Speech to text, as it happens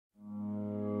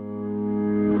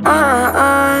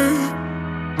I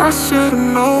should've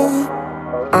known.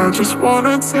 I just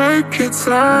wanna take your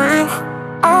time.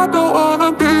 I don't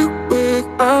wanna be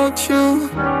without you.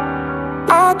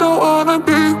 I don't wanna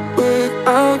be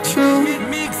without you.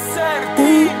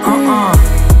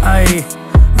 Ehi,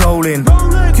 rolling.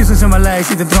 Chiuso insieme a lei,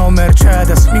 si dentro un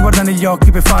Mercedes. Mi guarda negli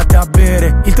occhi per far da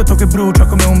bere. Il tetto che brucia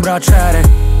come un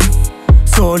braciere.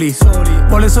 Soli,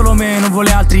 vuole solo me, non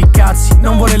vuole altri cazzi.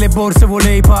 Non vuole le borse,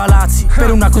 vuole i palazzi. Per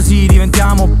una così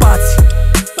diventiamo pazzi.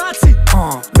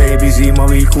 Baby, si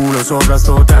muovi il culo sopra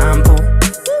sto tempo.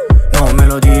 Non me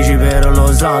lo dici però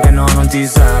lo so che no, non ti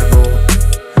servo.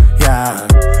 Yeah,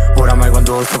 oramai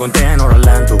quando sto con te non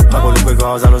rallento. Ma qualunque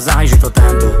cosa lo sai ci sto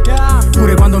attento.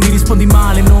 Pure quando mi rispondi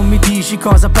male non mi dici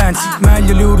cosa pensi.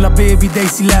 Meglio le urla baby dei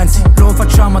silenzi. Lo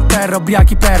facciamo a terra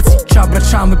ubriachi persi. Ci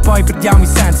abbracciamo e poi perdiamo i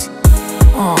sensi.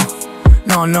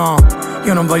 No, no,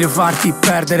 io non voglio farti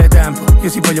perdere tempo. Io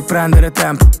sì voglio prendere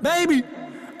tempo. Baby,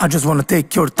 I just wanna take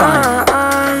your time.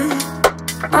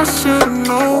 I should've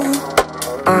known.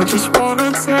 I just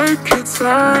wanna take your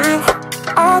time.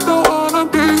 I don't wanna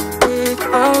be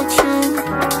without you.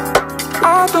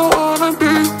 I don't wanna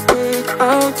be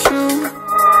without you.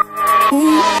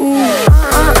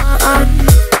 I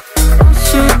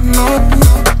should've known.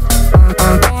 I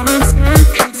wanna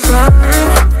take your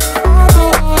time. I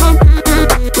don't wanna be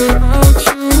without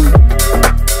you.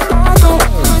 I don't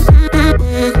wanna be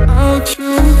without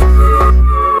you.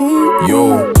 Yo,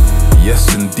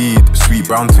 yes indeed, sweet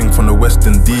brown thing from the West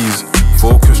Indies.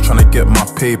 Focus tryna get my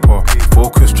paper,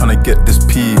 focus tryna get this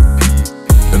P.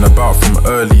 Been about from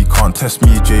early, can't test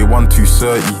me, JAY1 too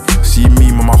 30. See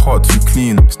me with my heart too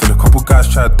clean, still a couple guys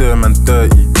try to do man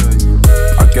dirty.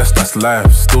 I guess that's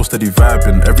life, still steady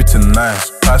vibing, everything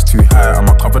nice. Price too high,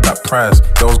 I'ma cover that price.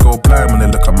 Girls go blind when they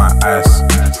look at my eyes.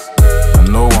 I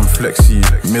know I'm flexy,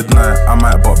 midnight I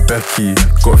might butt Becky.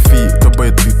 Got feet, the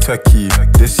boy too techie.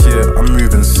 This year I'm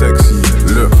moving sexy.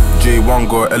 Look, JAY1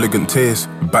 got elegant taste.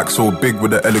 Back so big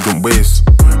with an elegant waist.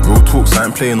 Real talks, I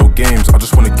ain't playing no games. I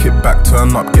just wanna kick back,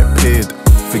 turn up, get paid.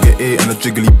 Figure 8 and a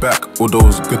jiggly back. All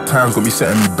those good times got me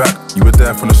setting me back. You were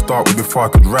there from the start way before I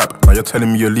could rap. Now you're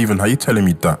telling me you're leaving, how you telling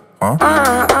me that? Huh?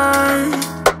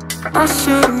 I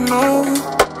should've known.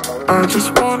 I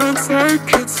just wanna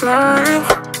take your time.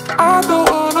 I don't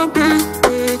wanna be